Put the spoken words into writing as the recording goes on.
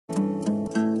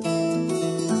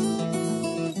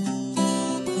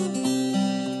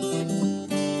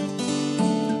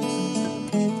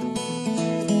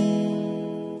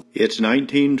It's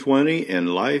 1920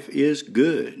 and life is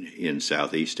good in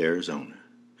southeast Arizona.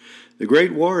 The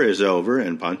Great War is over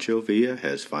and Pancho Villa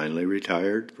has finally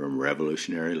retired from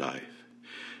revolutionary life.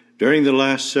 During the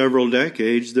last several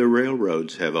decades, the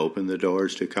railroads have opened the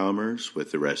doors to commerce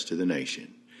with the rest of the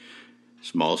nation.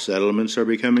 Small settlements are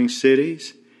becoming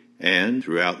cities, and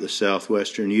throughout the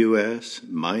Southwestern U.S.,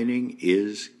 mining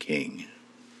is king.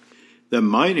 The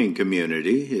mining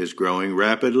community is growing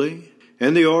rapidly,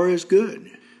 and the ore is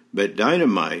good. But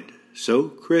dynamite, so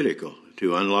critical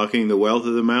to unlocking the wealth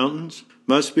of the mountains,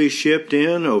 must be shipped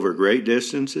in over great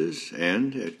distances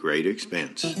and at great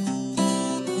expense. The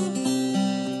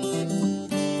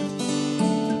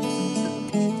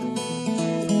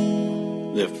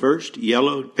first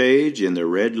yellowed page in the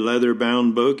red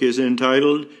leather-bound book is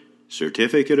entitled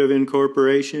Certificate of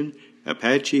Incorporation,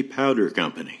 Apache Powder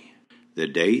Company. The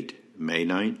date, May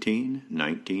 19,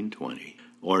 1920.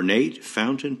 Ornate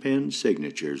fountain pen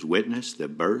signatures witness the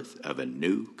birth of a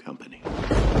new company.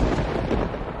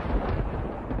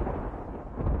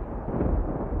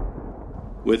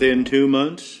 Within 2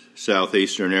 months,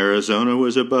 southeastern Arizona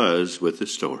was abuzz with the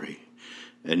story.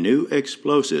 A new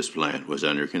explosives plant was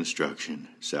under construction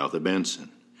south of Benson.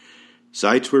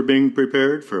 Sites were being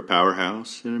prepared for a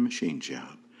powerhouse and a machine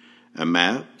shop. A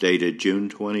map dated June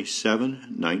 27,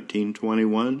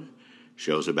 1921,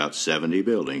 shows about 70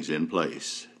 buildings in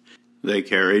place. They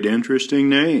carried interesting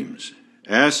names: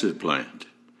 acid plant,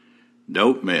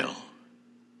 dope mill,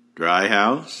 dry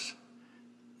house,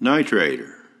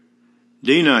 nitrator,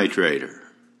 denitrator,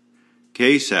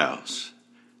 case house,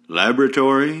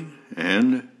 laboratory,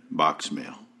 and box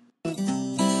mill.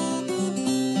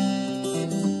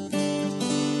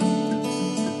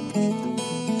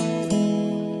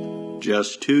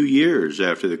 Just 2 years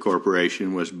after the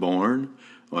corporation was born,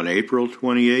 on April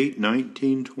 28,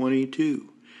 1922,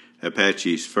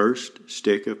 Apache's first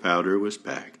stick of powder was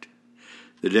packed.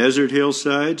 The desert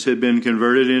hillsides had been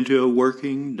converted into a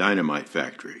working dynamite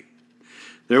factory.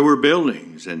 There were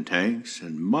buildings and tanks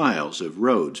and miles of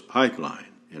roads,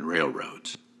 pipeline, and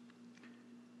railroads.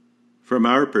 From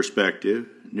our perspective,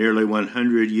 nearly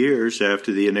 100 years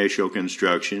after the initial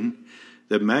construction,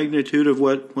 the magnitude of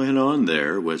what went on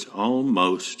there was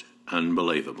almost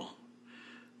unbelievable.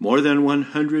 More than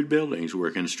 100 buildings were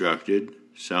constructed,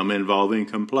 some involving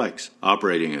complex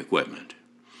operating equipment.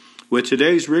 With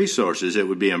today's resources, it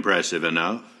would be impressive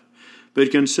enough, but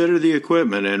consider the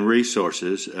equipment and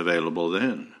resources available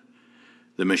then.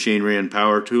 The machinery and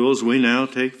power tools we now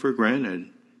take for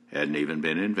granted hadn't even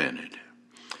been invented.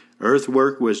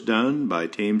 Earthwork was done by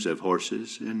teams of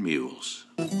horses and mules.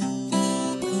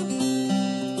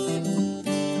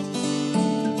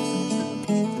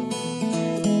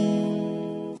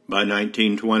 By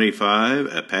 1925,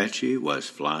 Apache was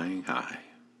flying high.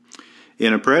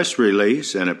 In a press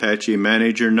release, an Apache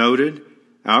manager noted,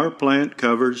 "Our plant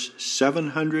covers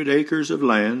 700 acres of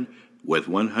land with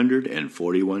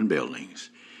 141 buildings.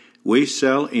 We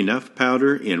sell enough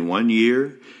powder in 1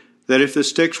 year that if the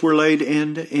sticks were laid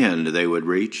end to end, they would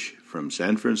reach from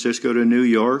San Francisco to New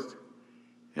York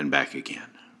and back again."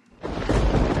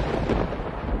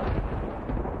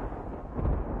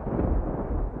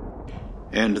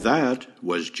 And that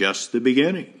was just the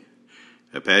beginning.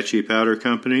 Apache Powder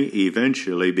Company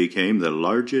eventually became the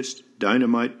largest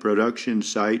dynamite production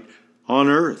site on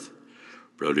Earth,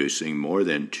 producing more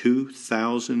than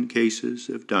 2,000 cases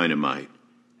of dynamite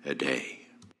a day.